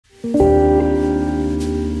It's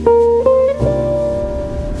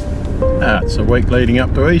a week leading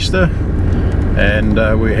up to Easter, and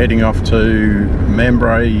we're heading off to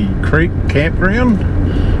Mambray Creek Campground,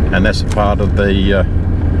 and that's a part of the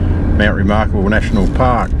Mount Remarkable National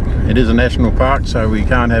Park. It is a national park, so we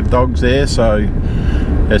can't have dogs there, so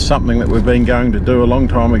it's something that we've been going to do a long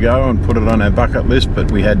time ago and put it on our bucket list,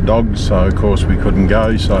 but we had dogs, so of course we couldn't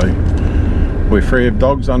go. So we're free of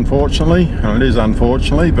dogs, unfortunately, and it is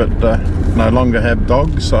unfortunately, but no longer have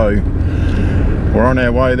dogs, so we're on our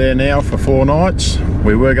way there now for 4 nights.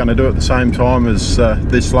 We were going to do it at the same time as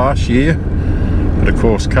this last year, but of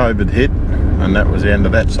course COVID hit and that was the end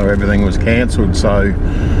of that, so everything was cancelled. So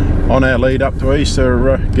on our lead up to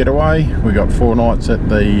Easter getaway, we got 4 nights at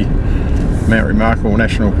the Mount Remarkable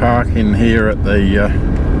National Park in here at the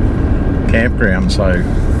campground. So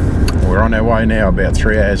we're on our way now, about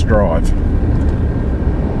 3 hours drive.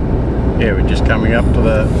 Yeah, we're just coming up to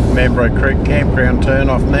the Mambray Creek Campground turn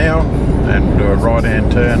off now, and do a right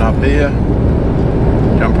hand turn up here,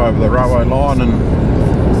 jump over the railway line, and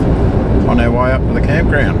on our way up to the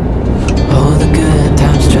campground. All the good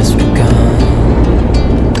times just begun.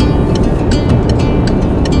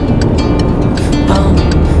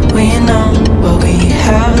 We know what we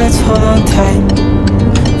have, let's hold on tight.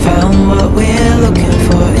 Found what we're looking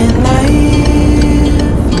for in life.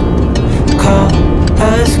 Call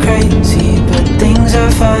us crazy, but things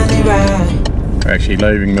are finally right. We're actually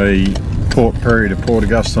leaving the Port Pirie to Port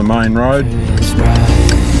Augusta main road. It's right.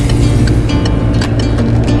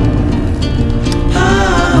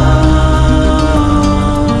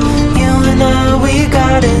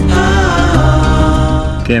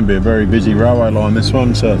 Can be a very busy railway line, this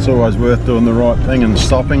one, so it's always worth doing the right thing and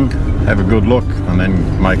stopping, have a good look, and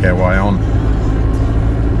then make our way on.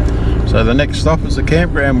 So the next stop is the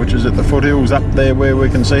campground, which is at the foothills up there where we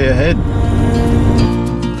can see ahead.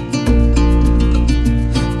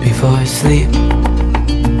 Before I sleep,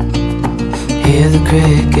 hear the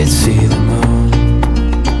crickets, see the moon,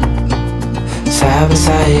 side by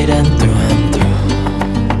side and through.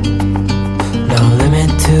 No limit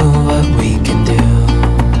to what we can do.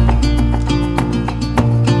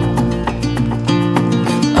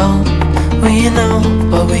 Oh, we know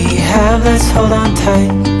what we have, let's hold on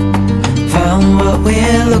tight. Found what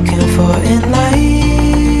we're looking for in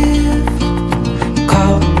life.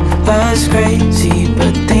 Call us crazy,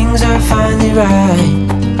 but things are finally right.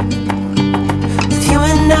 With you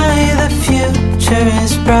and I, the future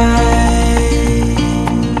is bright.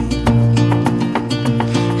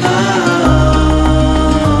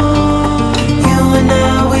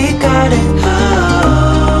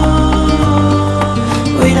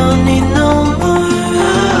 We don't need no more.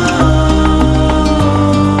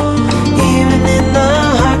 Even in the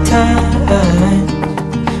hard times,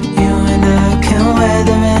 you and I can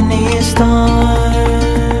weather any storm.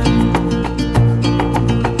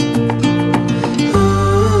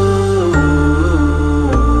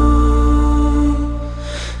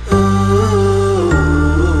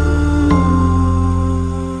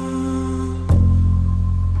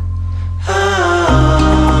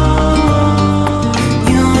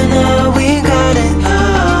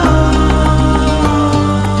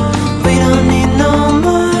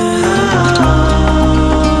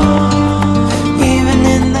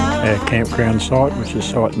 Campground site, which is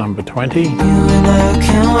site number 20. You and I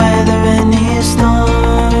can weather any storm.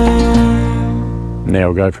 Now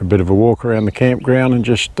we'll go for a bit of a walk around the campground and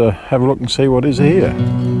just have a look and see what is here.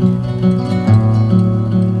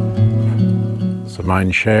 It's the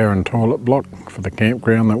main shower and toilet block for the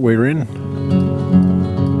campground that we're in.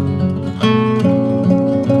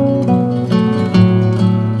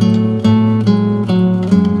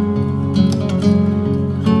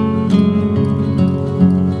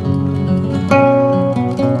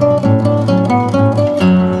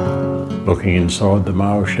 Looking inside the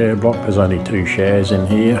male shower block, there's only 2 showers in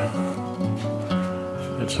here.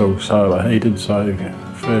 It's all solar heated, so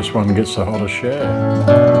first one gets the hottest shower.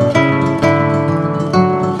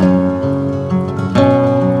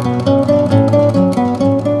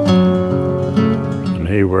 And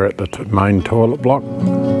here we're at the main toilet block.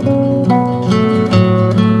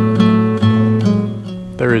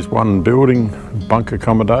 There is one building, bunk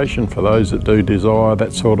accommodation for those that do desire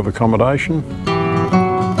that sort of accommodation.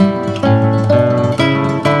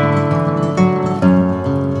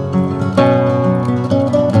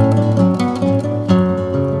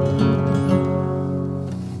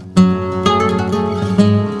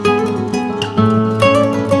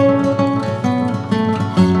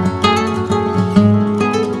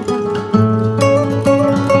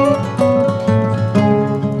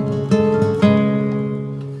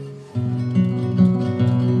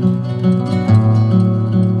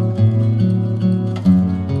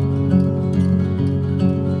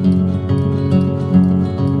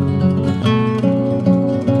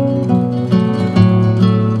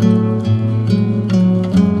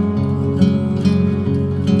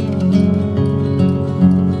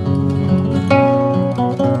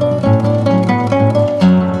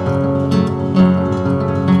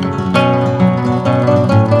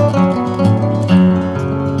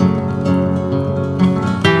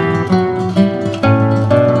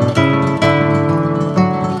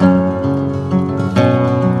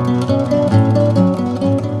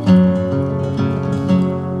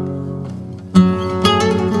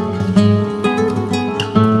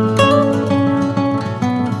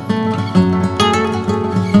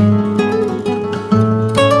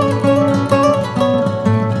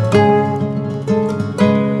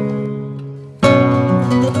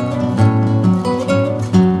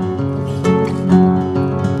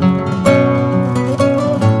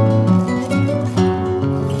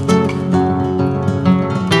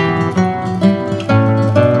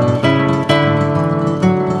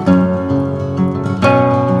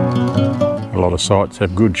 sites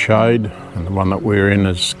have good shade, and the one that we're in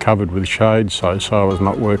is covered with shade, so solar's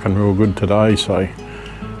not working real good today, so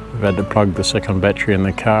we've had to plug the second battery in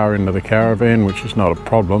the car into the caravan, which is not a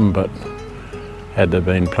problem, but had there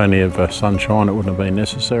been plenty of sunshine it wouldn't have been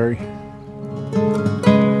necessary.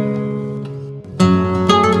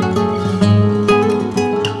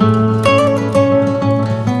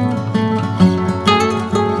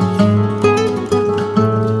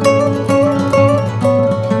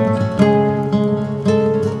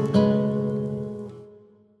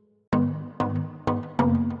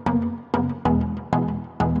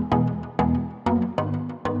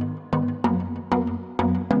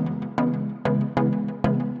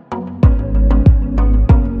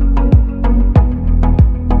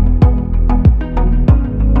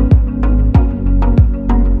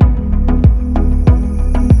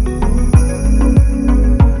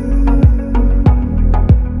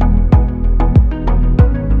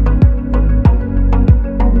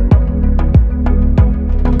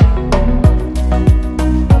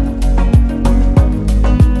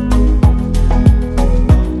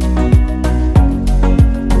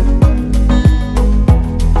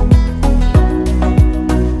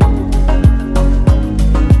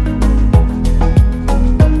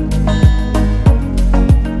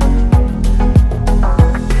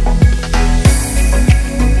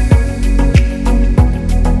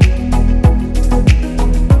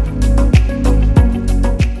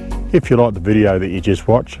 If you like the video that you just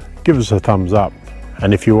watched, give us a thumbs up.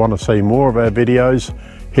 And if you want to see more of our videos,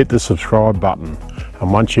 hit the subscribe button.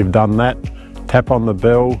 And once you've done that, tap on the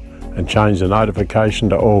bell and change the notification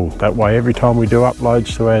to all. That way every time we do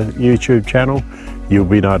uploads to our YouTube channel, you'll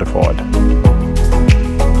be notified.